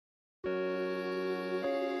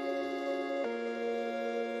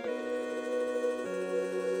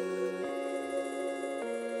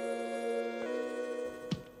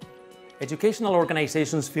Educational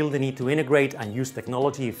organizations feel the need to integrate and use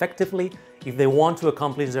technology effectively if they want to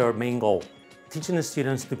accomplish their main goal, teaching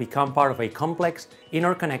students to become part of a complex,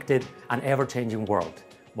 interconnected, and ever-changing world.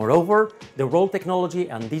 Moreover, the role technology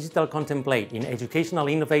and digital content play in educational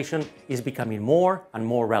innovation is becoming more and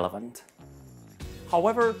more relevant.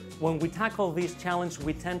 However, when we tackle this challenge,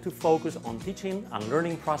 we tend to focus on teaching and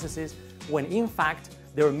learning processes when in fact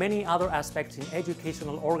there are many other aspects in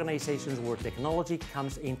educational organizations where technology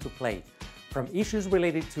comes into play, from issues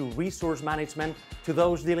related to resource management to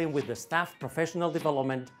those dealing with the staff professional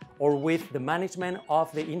development or with the management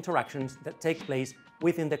of the interactions that take place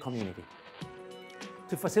within the community.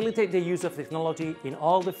 To facilitate the use of technology in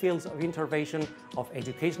all the fields of intervention of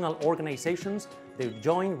educational organizations, the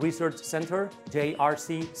Joint Research Center,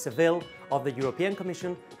 JRC Seville, of the European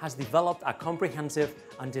Commission has developed a comprehensive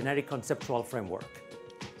and generic conceptual framework.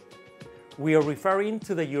 We are referring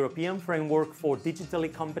to the European Framework for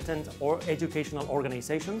Digitally Competent or Educational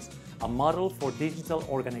Organizations, a model for digital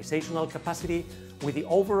organizational capacity with the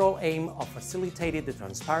overall aim of facilitating the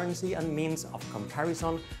transparency and means of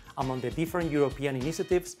comparison among the different European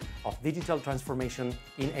initiatives of digital transformation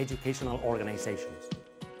in educational organizations.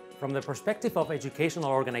 From the perspective of educational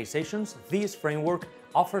organizations, this framework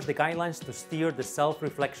offers the guidelines to steer the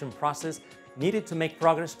self-reflection process needed to make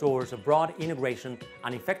progress towards a broad integration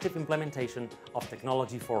and effective implementation of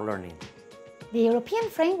technology for learning. The European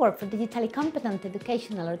Framework for Digitally Competent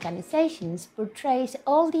Educational Organizations portrays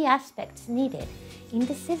all the aspects needed in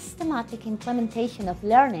the systematic implementation of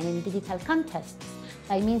learning in digital contexts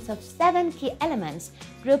by means of 7 key elements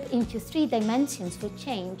grouped into 3 dimensions for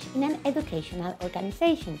change in an educational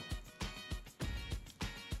organization.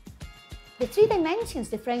 The 3 dimensions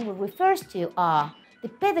the framework refers to are the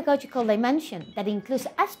pedagogical dimension, that includes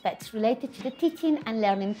aspects related to the teaching and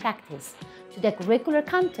learning practice, to the curricular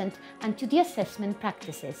content, and to the assessment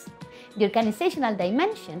practices. The organizational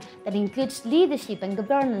dimension, that includes leadership and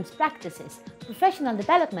governance practices, professional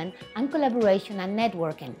development, and collaboration and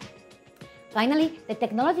networking. Finally, the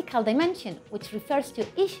technological dimension, which refers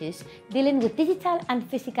to issues dealing with digital and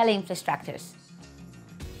physical infrastructures.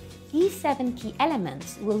 These 7 key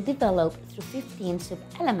elements will develop through 15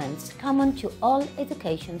 sub-elements common to all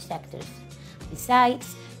education sectors.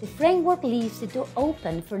 Besides, the framework leaves the door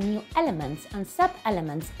open for new elements and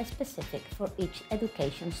sub-elements specific for each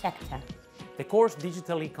education sector. The course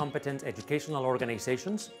Digitally Competent Educational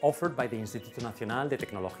Organizations, offered by the Instituto Nacional de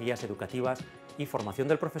Tecnologías Educativas y Formación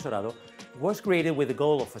del Profesorado, was created with the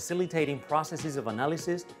goal of facilitating processes of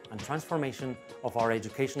analysis and transformation of our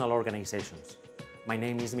educational organizations. My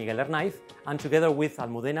name is Miguel Hernáiz, and together with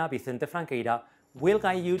Almudena Vicente Franqueira, we'll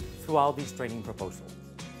guide you throughout this training proposal.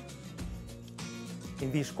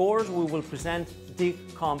 In this course, we will present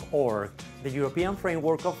DIGComp.org, the European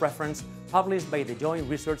Framework of Reference published by the Joint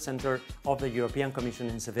Research Center of the European Commission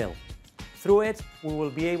in Seville. Through it, we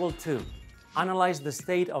will be able to analyze the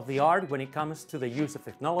state of the art when it comes to the use of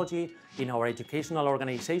technology in our educational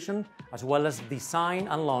organization, as well as design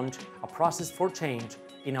and launch a process for change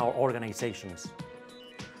in our organizations.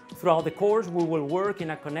 Throughout the course, we will work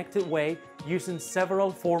in a connected way using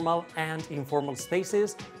several formal and informal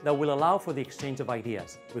spaces that will allow for the exchange of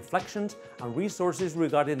ideas, reflections, and resources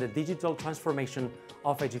regarding the digital transformation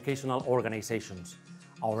of educational organizations.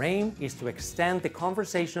 Our aim is to extend the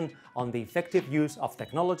conversation on the effective use of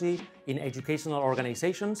technology in educational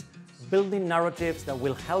organizations, building narratives that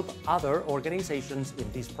will help other organizations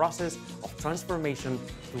in this process of transformation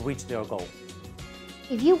to reach their goal.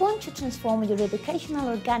 If you want to transform your educational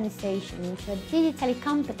organization into a digitally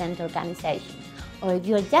competent organization, or if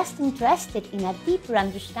you are just interested in a deeper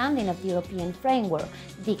understanding of the European Framework,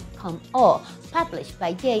 DIGComp.org, published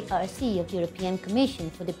by JRC of the European Commission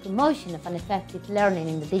for the Promotion of an Effective Learning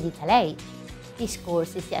in the Digital Age, this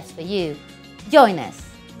course is just for you. Join us!